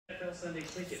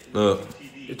Look,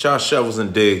 get y'all shovels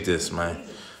and dig this, man.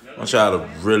 I want y'all to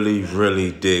really,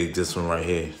 really dig this one right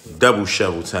here. Double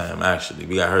shovel time, actually.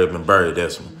 We got hurry up and bury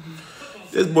this one.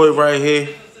 This boy right here,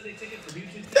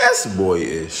 this boy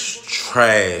is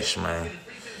trash, man.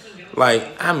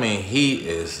 Like, I mean, he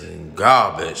is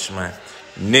garbage, man.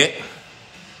 Nick,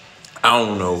 I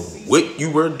don't know what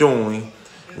you were doing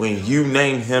when you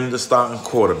named him the starting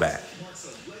quarterback.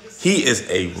 He is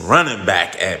a running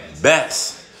back at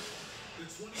best.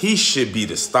 He should be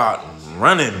the starting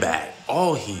running back.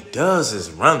 All he does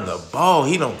is run the ball.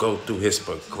 He don't go through his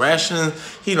progressions.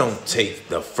 He don't take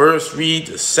the first read,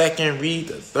 the second read,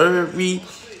 the third read.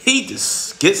 He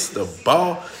just gets the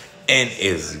ball and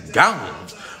is gone.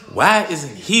 Why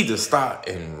isn't he the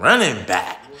starting running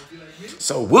back?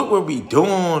 So what were we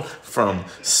doing from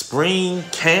spring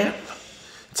camp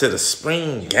to the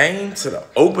spring game to the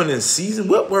opening season?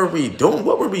 What were we doing?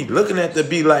 What were we looking at to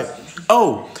be like,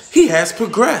 oh, he has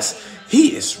progressed.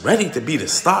 He is ready to be the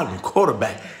starting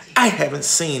quarterback. I haven't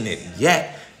seen it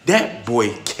yet. That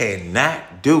boy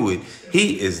cannot do it.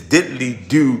 He is diddly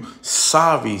do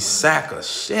sorry sack of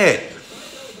shit.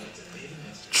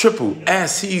 Triple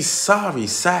S, he's sorry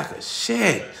sack of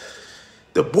shit.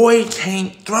 The boy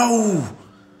can't throw.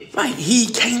 Like, he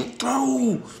can't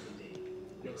throw.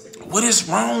 What is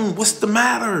wrong? What's the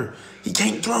matter? He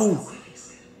can't throw.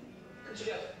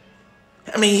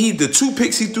 I mean, the 2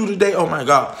 picks he threw today, oh my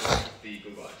God.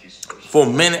 For a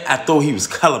minute, I thought he was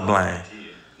colorblind.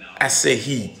 I said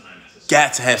he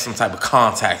got to have some type of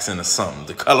contacts in or something,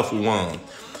 the colorful one.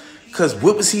 Because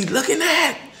what was he looking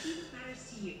at?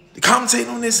 The commentator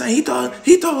on this saying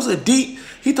he throws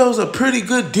a pretty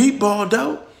good deep ball,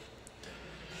 though.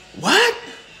 What?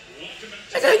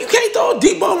 Nigga, you can't throw a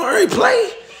deep ball on every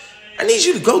play. I need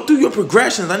you to go through your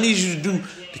progressions. I need you to do,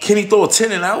 can he throw a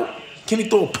 10 and out? Can he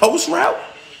throw a post route?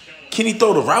 Can he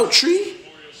throw the route tree?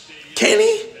 Can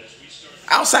he?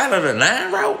 Outside of the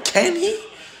 9 route, can he?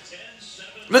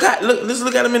 Let's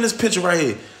look at him in this picture right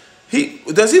here.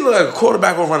 Does he look like a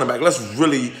quarterback or running back? Let's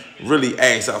really, really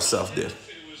ask ourselves this.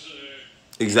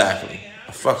 Exactly.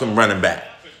 A fucking running back.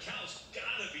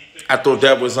 I thought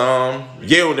that was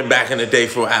yielding back in the day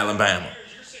for Alabama.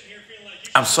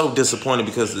 I'm so disappointed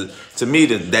because to me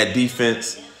that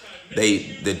defense,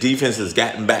 the defense has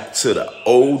gotten back to the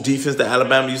old defense that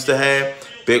Alabama used to have.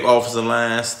 Big offensive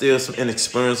line, still some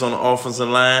inexperience on the offensive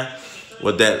line.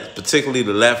 With that, particularly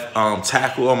the left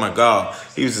tackle, oh my God,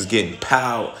 he was just getting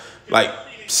piled, like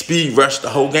speed rush the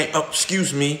whole game. Oh,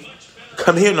 excuse me,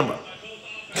 come here number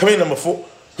 4.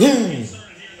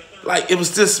 Like, it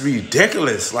was just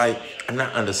ridiculous. Like, I'm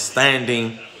not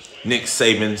understanding Nick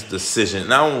Saban's decision.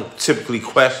 And I don't typically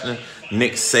question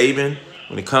Nick Saban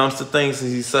when it comes to things,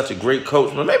 since he's such a great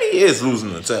coach, but maybe he is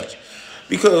losing the touch.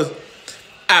 Because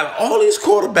out of all these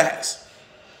quarterbacks,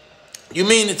 you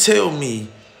mean to tell me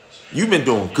you've been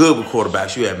doing good with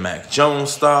quarterbacks? You had Mac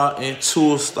Jones starting,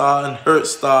 Tua starting,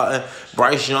 Hurts starting,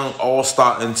 Bryce Young all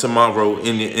starting tomorrow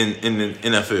in the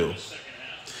NFL.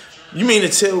 You mean to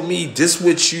tell me this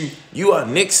what you are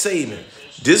Nick Saban?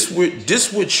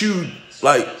 This what you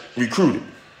like recruited?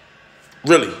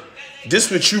 Really?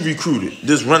 This what you recruited?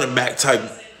 This running back type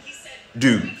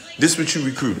dude? This what you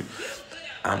recruited?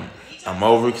 I'm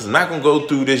over it because I'm not gonna go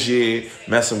through this year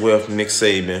messing with Nick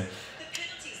Saban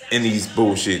and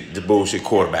the bullshit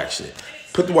quarterback shit.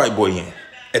 Put the white boy in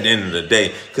at the end of the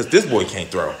day, because this boy can't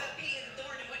throw.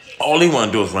 All he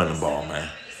want to do is run the ball, man.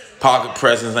 Pocket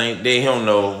presence ain't there. He don't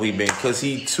know we been, because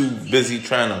he too busy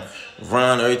trying to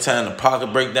run. Every time the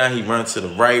pocket break down, he runs to the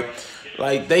right.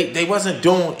 Like, they wasn't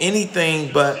doing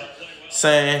anything but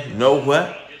saying, you know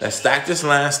what? Let's stack this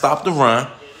line, stop the run.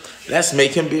 Let's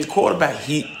make him be a quarterback.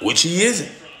 Which he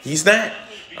isn't. He's not.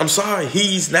 I'm sorry.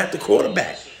 He's not the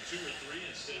quarterback.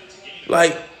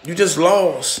 Like, you just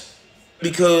lost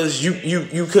because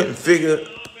you couldn't figure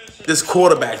this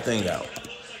quarterback thing out.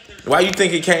 Why you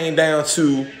think it came down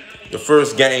to the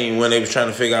first game when they was trying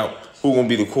to figure out who gonna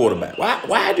be the quarterback?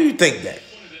 Why do you think that?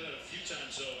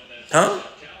 Huh?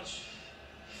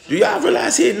 Do y'all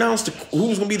realize he announced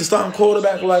who's gonna be the starting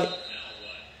quarterback? Like,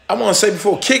 I want to say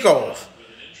before kickoff.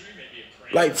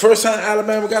 Like, first time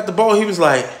Alabama got the ball, he was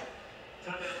like,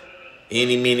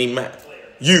 "Any, meeny, miny,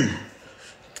 you.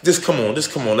 Just come on, let's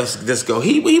go."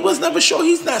 He was never sure.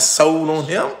 He's not sold on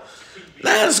him.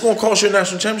 Now it's gonna cost you a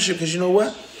national championship because you know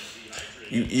what?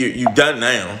 You done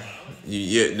now.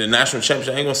 The national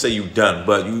championship, I ain't gonna say you done,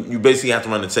 but you basically have to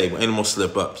run the table. Ain't no more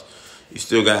slip ups. You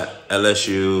still got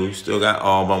LSU, you still got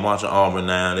Auburn. I'm watching Auburn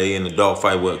now. They in the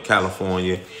dogfight with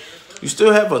California. You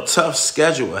still have a tough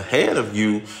schedule ahead of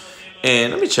you.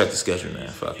 And let me check the schedule now.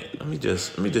 Fuck it. Let me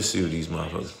just see who these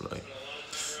motherfuckers play.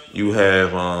 You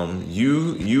have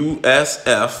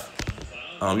USF.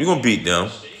 You're gonna beat them.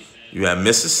 You have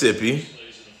Mississippi,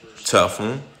 tough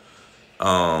one.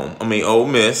 Ole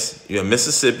Miss. You have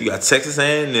Mississippi. You got Texas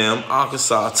A&M,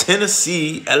 Arkansas,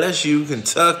 Tennessee, LSU,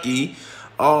 Kentucky,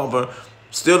 Auburn.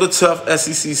 Still a tough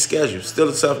SEC schedule. Still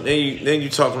a tough. Then you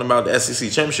talking about the SEC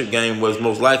championship game was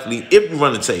most likely, if you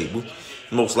run the table,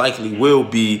 most likely will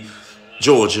be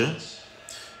Georgia.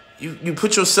 You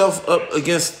put yourself up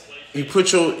against. You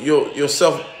put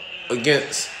yourself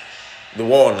against the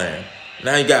wall now.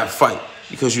 Now you got to fight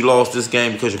because you lost this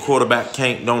game because your quarterback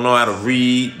don't know how to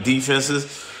read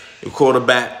defenses. Your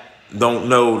quarterback don't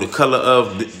know the color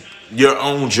of your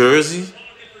own jersey.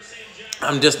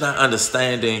 I'm just not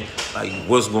understanding like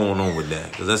what's going on with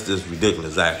that because that's just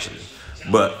ridiculous actually.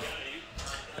 But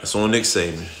that's on Nick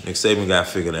Saban. Nick Saban got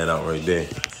to figure that out right there.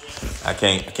 I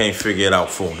can't figure it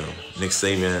out for him. Nick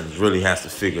Saban really has to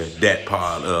figure that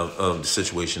part of the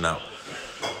situation out.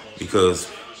 Because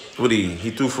he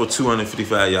threw for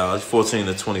 255 yards, 14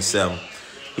 to 27.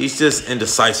 He's just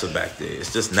indecisive back there.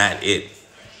 It's just not it.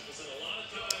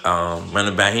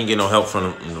 Running back, he ain't get no help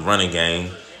from the running game.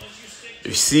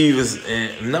 Receivers,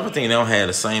 and another thing, they don't have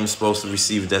the same explosive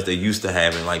receivers that they used to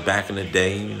having. Like back in the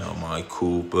day, Mike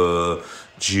Cooper,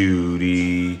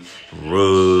 Judy,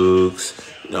 Ruggs,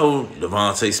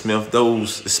 Devontae Smith,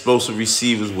 those explosive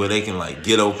receivers where they can like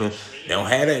get open. They don't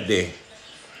have that there.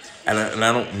 And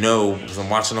I don't know because I'm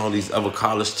watching all these other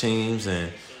college teams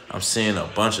and I'm seeing a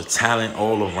bunch of talent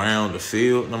all around the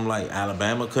field. And I'm like,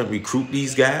 Alabama couldn't recruit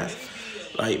these guys.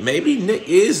 Like, maybe Nick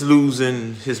is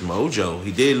losing his mojo.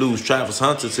 He did lose Travis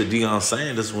Hunter to Deion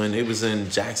Sanders when it was in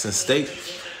Jackson State.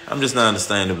 I'm just not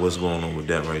understanding what's going on with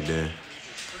that right there.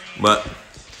 But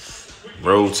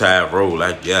roll tide roll,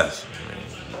 I guess.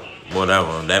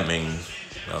 Whatever that means.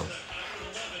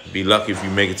 Be lucky if you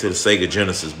make it to the Sega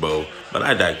Genesis Bowl. But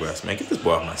I digress, man. Get this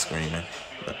boy off my screen, man.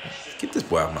 Get this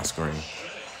boy off my screen.